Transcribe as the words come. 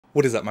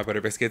What is up, my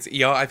butter biscuits?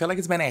 Yo, I feel like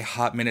it's been a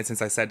hot minute since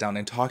I sat down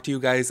and talked to you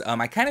guys.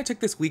 I kind of took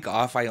this week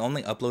off. I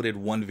only uploaded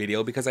one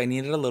video because I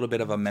needed a little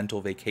bit of a mental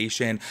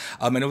vacation.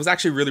 And it was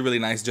actually really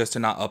nice just to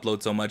not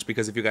upload so much,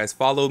 because if you guys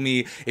follow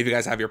me, if you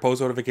guys have your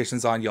post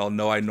notifications on, y'all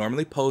know I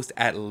normally post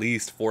at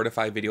least 4 to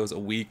 5 videos a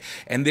week.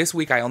 And this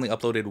week I only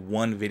uploaded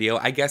one video.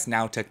 I guess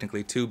now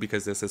technically two,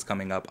 because this is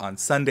coming up on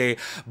Sunday.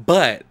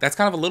 But that's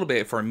kind of a little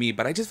bit for me,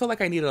 but I just felt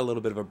like I needed a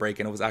little bit of a break,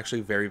 and it was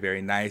actually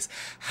very nice.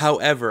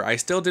 However, I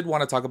still did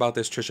want to talk about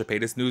this Trisha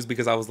Paytas news,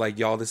 because I was like,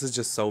 y'all, this is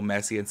just so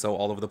messy and so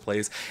all over the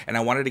place, and I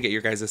wanted to get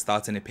your guys'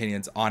 thoughts and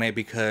opinions on it,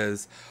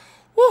 because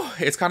whew,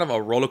 it's kind of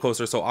a roller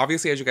coaster. So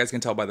obviously, as you guys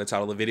can tell by the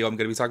title of the video, I'm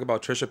going to be talking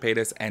about Trisha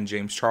Paytas and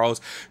James Charles.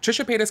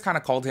 Trisha Paytas kind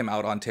of called him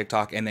out on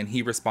TikTok, and then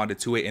he responded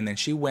to it, and then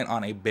she went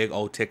on a big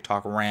old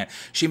TikTok rant.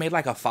 She made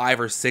like a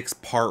 5 or 6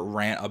 part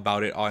rant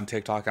about it on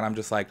TikTok, and I'm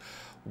just like,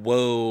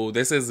 whoa,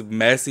 this is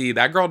messy.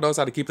 That girl knows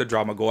how to keep the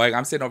drama going.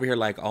 I'm sitting over here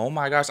like, oh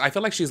my gosh, I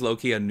feel like she's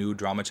low-key a new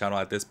drama channel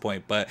at this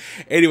point. But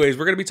anyways,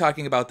 we're going to be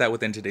talking about that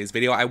within today's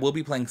video. I will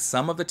be playing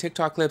some of the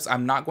TikTok clips.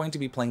 I'm not going to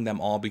be playing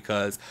them all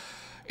because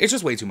it's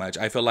just way too much.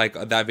 I feel like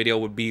that video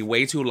would be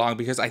way too long,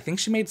 because I think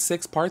she made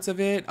 6 parts of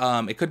it.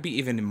 It could be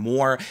even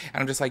more.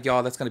 And I'm just like,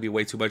 y'all, that's going to be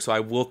way too much. So I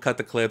will cut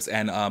the clips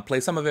and play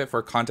some of it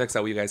for context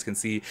that way you guys can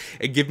see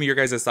and give me your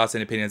guys' thoughts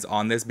and opinions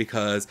on this,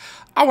 because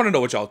I want to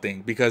know what y'all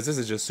think, because this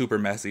is just super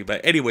messy.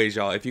 But anyways,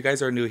 y'all, if you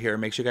guys are new here,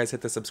 make sure you guys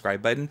hit the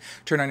subscribe button,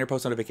 turn on your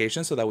post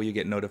notifications so that way you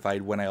get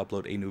notified when I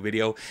upload a new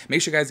video.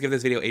 Make sure you guys give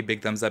this video a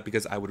big thumbs up,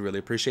 because I would really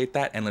appreciate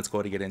that. And let's go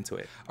ahead and get into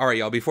it. All right,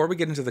 y'all, before we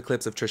get into the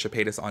clips of Trisha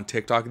Paytas on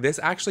TikTok, this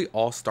actually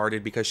all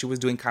started because she was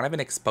doing kind of an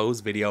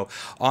exposed video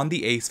on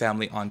the Ace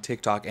family on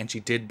TikTok, and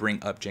she did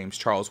bring up James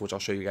Charles, which I'll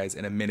show you guys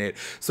in a minute.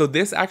 So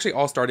this actually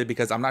all started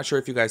because I'm not sure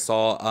if you guys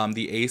saw,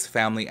 the Ace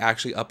family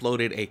actually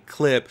uploaded a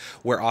clip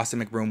where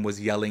Austin McBroom was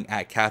yelling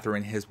at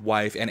Catherine, his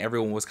wife, and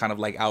everyone was kind of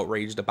like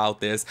outraged about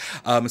this.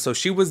 So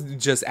she was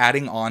just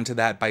adding on to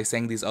that by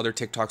saying these other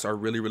TikToks are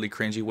really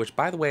cringy, which,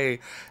 by the way,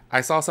 I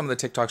saw some of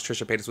the TikToks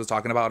Trisha Paytas was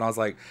talking about, and I was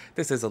like,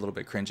 this is a little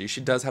bit cringy.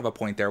 She does have a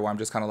point there where I'm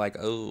just kind of like,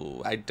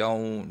 oh, I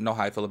don't know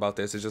how I feel about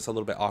this. It's just a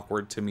little bit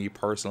awkward to me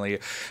personally.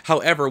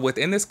 However,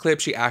 within this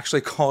clip, she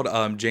actually called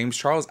James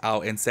Charles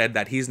out and said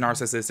that he's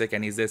narcissistic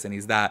and he's this and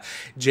he's that.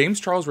 James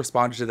Charles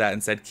responded to that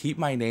and said, keep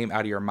my name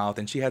out of your mouth,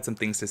 and she had some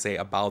things to say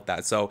about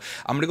that. So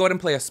I'm gonna go ahead and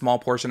play a small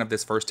portion of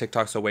this first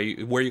TikTok so where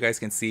you guys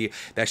can see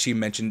that she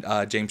mentioned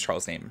James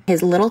Charles' name.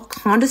 His little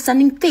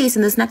condescending face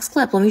in this next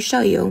clip. Let me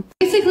show you.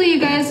 Basically, you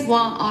guys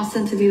want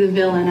Austin to be the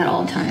villain at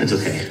all times.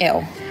 It's okay.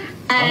 Ew.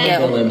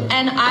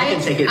 And I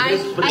can take it. I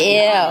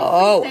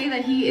say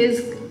that he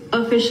is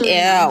officially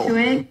into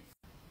it.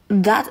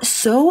 That's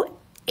so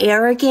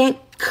arrogant,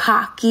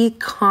 cocky,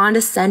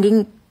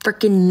 condescending,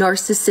 freaking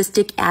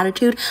narcissistic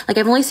attitude. Like,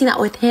 I've only seen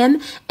that with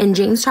him and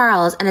James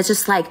Charles, and it's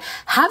just like,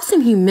 have some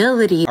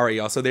humility. All right,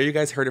 y'all, so there you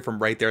guys heard it from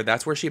right there.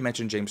 That's where she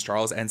mentioned James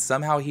Charles, and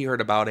somehow he heard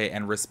about it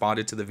and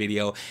responded to the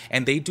video,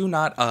 and they do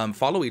not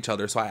follow each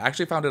other. So I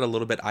actually found it a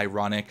little bit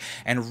ironic.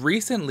 And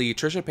recently,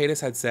 Trisha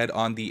Paytas had said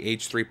on the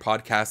H3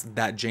 podcast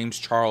that James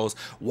Charles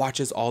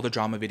watches all the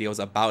drama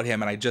videos about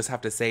him, and I just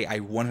have to say, I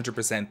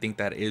 100% think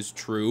that is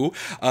true,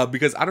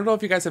 because I don't know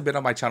if you guys have been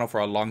on my channel for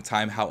a long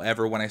time.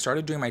 However, when I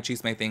started doing my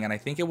Chisme thing, and I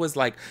think it was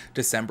like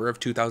December of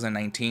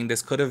 2019,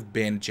 this could have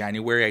been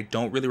January, I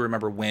don't really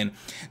remember when,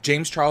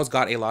 James Charles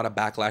got a lot of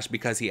backlash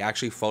because he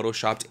actually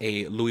photoshopped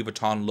a Louis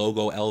Vuitton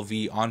logo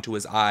LV onto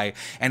his eye,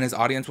 and his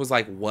audience was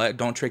like, what?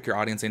 Don't trick your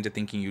audience into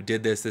thinking you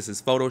did this. This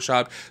is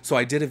photoshopped. So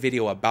I did a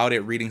video about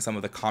it, reading some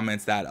of the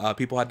comments that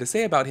people had to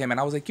say about him, and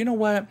I was like, you know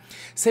what,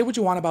 say what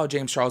you want about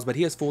James Charles, but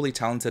he is fully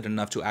talented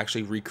enough to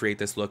actually recreate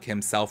this look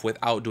himself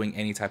without doing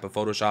any type of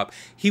Photoshop.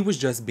 He was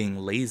just being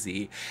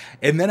lazy.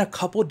 And then a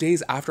couple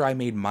days after I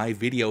made my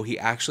video, he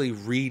actually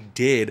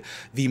redid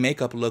the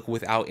makeup look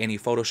without any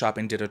Photoshop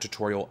and did a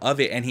tutorial of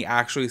it, and he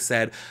actually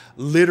said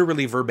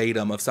literally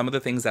verbatim of some of the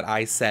things that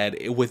I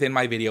said within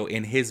my video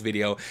in his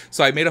video.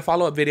 So I made a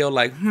follow-up video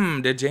like,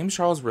 did James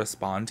Charles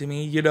respond to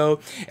me, you know?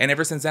 And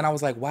ever since then I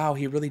was like, wow,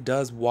 he really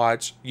does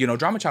watch, you know,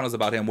 drama channels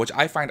about him, which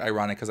I find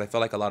ironic because I feel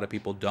like a lot of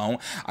people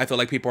don't. I feel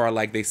like people are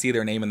like, they see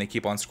their name and they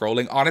keep on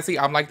scrolling. Honestly,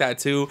 I'm like that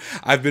too.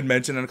 I've been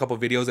mentioned in a couple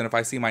videos, and if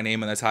I see my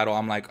name in the title,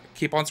 I'm like,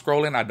 keep on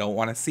scrolling. I don't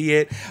want to see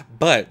it.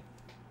 But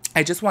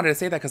I just wanted to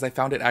say that because I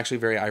found it actually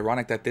very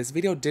ironic that this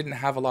video didn't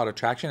have a lot of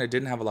traction, it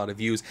didn't have a lot of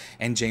views,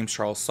 and James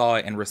Charles saw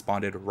it and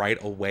responded right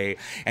away.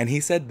 And he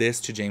said this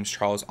to James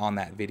Charles on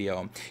that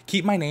video: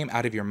 keep my name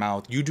out of your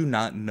mouth, you do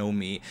not know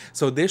me.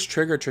 So this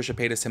triggered Trisha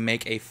Paytas to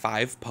make a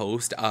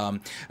 5-post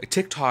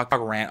TikTok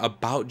rant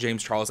about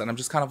James Charles, and I'm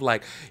just kind of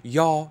like,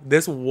 y'all,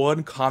 this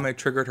one comment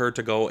triggered her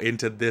to go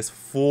into this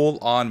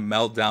full-on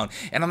meltdown.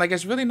 And I'm like,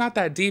 it's really not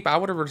that deep. I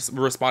would have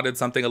responded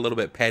something a little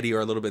bit petty or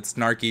a little bit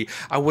snarky.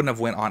 I wouldn't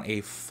have went on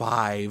a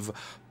 5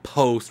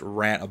 post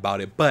rant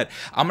about it. But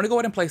I'm gonna go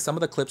ahead and play some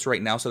of the clips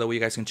right now so that way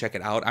you guys can check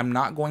it out. I'm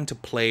not going to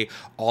play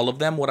all of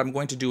them. What I'm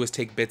going to do is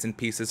take bits and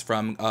pieces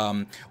from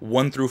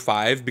 1 through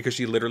 5, because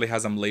she literally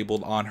has them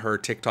labeled on her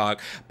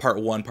TikTok: part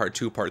 1, part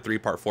 2, part 3,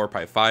 part 4,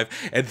 part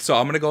 5. And so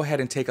I'm gonna go ahead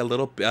and take a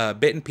little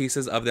bit and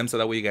pieces of them so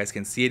that way you guys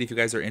can see it. If you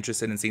guys are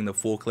interested in seeing the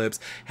full clips,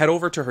 head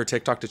over to her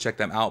TikTok to check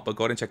them out. But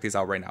go ahead and check these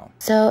out right now.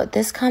 So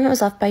this comment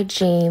was left by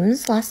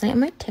James last night on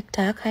my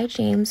TikTok. Hi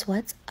James,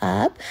 what's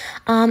up?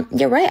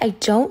 You're right, I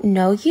don't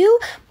know you,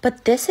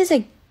 but this is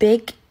a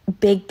big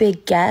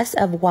guess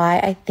of why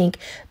I think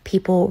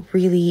people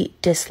really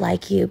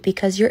dislike you,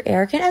 because you're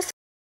arrogant as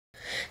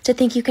to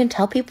think you can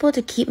tell people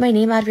to keep my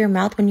name out of your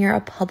mouth when you're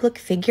a public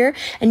figure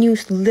and you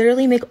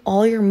literally make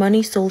all your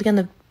money solely on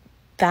the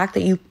fact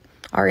that you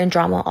are in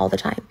drama all the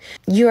time.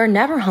 You are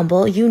never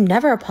humble. You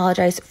never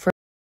apologize for.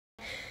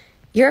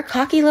 You're a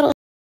cocky little.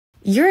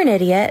 You're an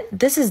idiot.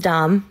 This is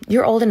dumb.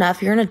 You're old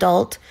enough. You're an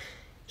adult.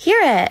 Hear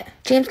it.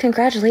 James,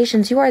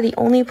 congratulations. You are the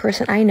only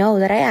person I know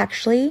that I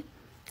actually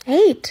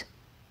hate,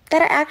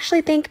 that I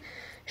actually think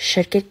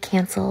should get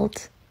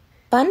canceled.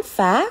 Fun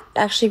fact,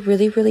 actually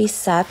really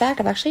sad fact,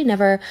 I've actually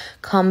never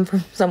come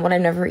from someone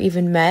I've never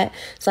even met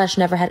 /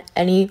 never had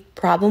any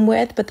problem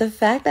with, but the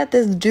fact that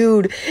this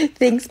dude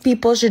thinks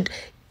people should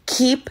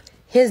keep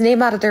his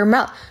name out of their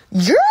mouth.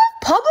 You're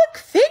a public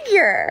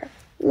figure.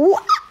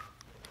 What?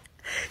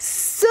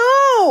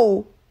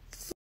 So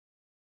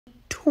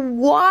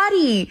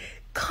twatty,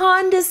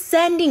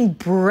 condescending,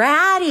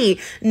 bratty,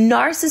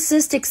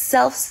 narcissistic,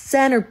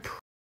 self-centered.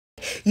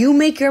 You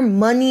make your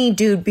money,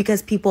 dude,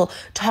 because people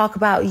talk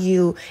about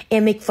you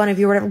and make fun of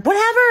you or whatever.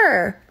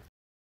 Whatever.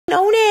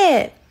 Own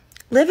it.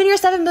 Live in your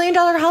 $7 million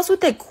house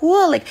with it.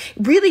 Cool. Like,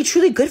 really,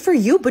 truly good for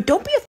you. But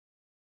don't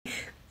be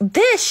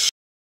this.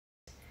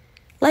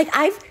 Like,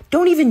 I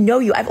don't even know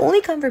you. I've only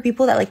come for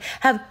people that, like,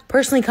 have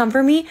personally come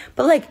for me.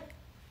 But, like,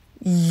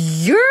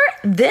 you're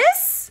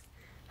this?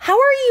 How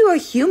are you a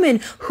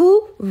human?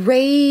 Who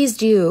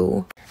raised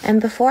you?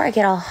 And before I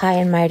get all high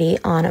and mighty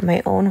on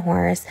my own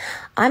horse,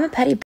 I'm a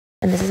petty bitch,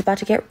 and this is about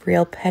to get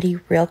real petty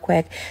real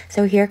quick.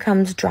 So here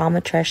comes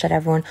drama Trish that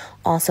everyone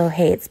also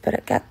hates.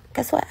 But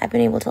guess what? I've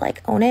been able to,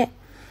 like, own it,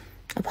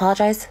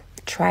 apologize,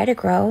 try to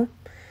grow,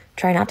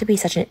 try not to be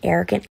such an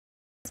arrogant,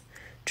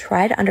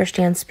 try to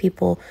understand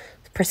people's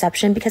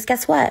perception. Because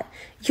guess what?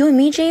 You and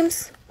me,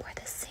 James, we're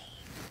the same.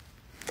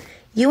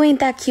 You ain't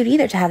that cute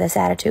either to have this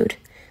attitude.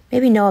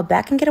 Maybe Noah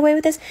Beck can get away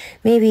with this.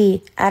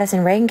 Maybe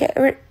Addison Rae can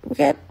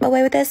get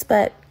away with this,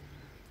 but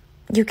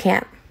you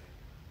can't.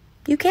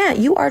 You can't.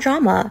 You are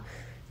drama.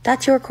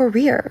 That's your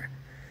career.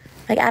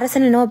 Like,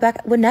 Addison and Noah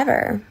Beck would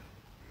never.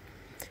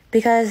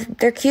 Because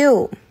they're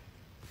cute.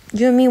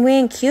 You and me, we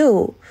ain't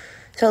cute.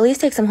 So at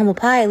least take some humble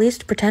pie. At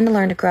least pretend to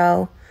learn to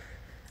grow.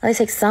 At least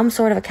take some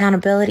sort of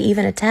accountability,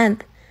 even a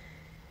tenth.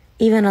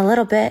 Even a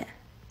little bit.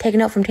 Take a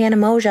note from Tana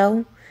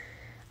Mojo.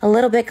 A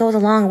little bit goes a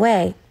long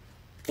way.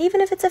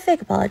 Even if it's a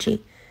fake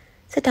apology.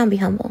 Sit down, be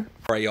humble.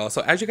 Right, y'all.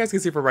 So as you guys can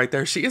see from right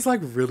there, she is like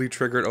really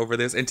triggered over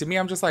this. And to me,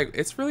 I'm just like,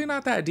 it's really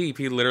not that deep.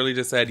 He literally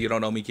just said, you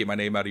don't know me, keep my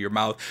name out of your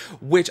mouth.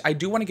 Which I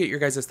do want to get your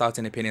guys' thoughts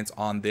and opinions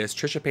on this.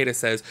 Trisha Paytas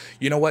says,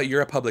 you know what?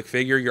 You're a public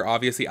figure. You're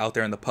obviously out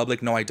there in the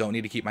public. No, I don't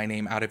need to keep my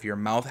name out of your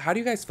mouth. How do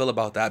you guys feel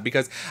about that?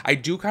 Because I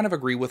do kind of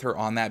agree with her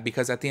on that.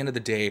 Because at the end of the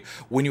day,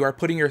 when you are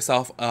putting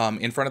yourself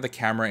in front of the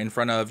camera, in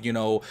front of, you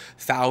know,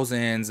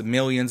 thousands,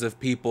 millions of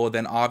people,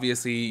 then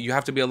obviously you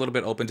have to be a little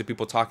bit open to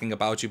people talking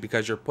about you,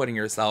 because you're putting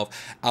yourself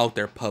out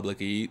there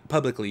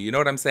publicly, you know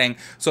what I'm saying?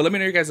 So let me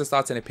know your guys'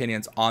 thoughts and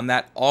opinions on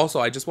that. Also,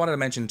 I just wanted to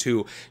mention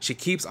too, she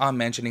keeps on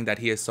mentioning that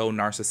he is so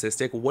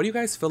narcissistic. What do you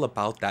guys feel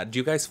about that? Do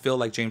you guys feel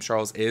like James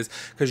Charles is?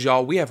 Because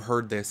y'all, we have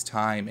heard this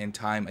time and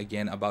time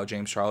again about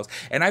James Charles,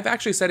 and I've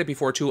actually said it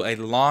before too, a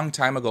long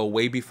time ago,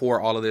 way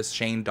before all of this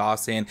Shane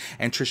Dawson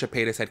and Trisha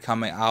Paytas had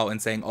come out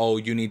and saying, oh,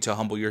 you need to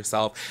humble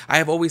yourself. I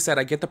have always said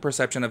I get the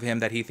perception of him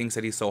that he thinks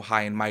that he's so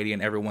high and mighty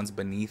and everyone's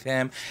beneath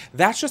him.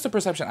 That's just a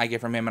perception I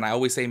get from him, and I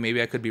always say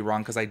maybe I could be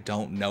wrong because I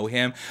don't know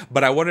him.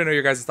 But I want to know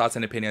your guys' thoughts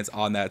and opinions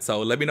on that.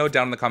 So let me know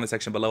down in the comment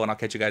section below, and I'll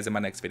catch you guys in my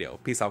next video.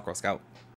 Peace out, Girl Scout.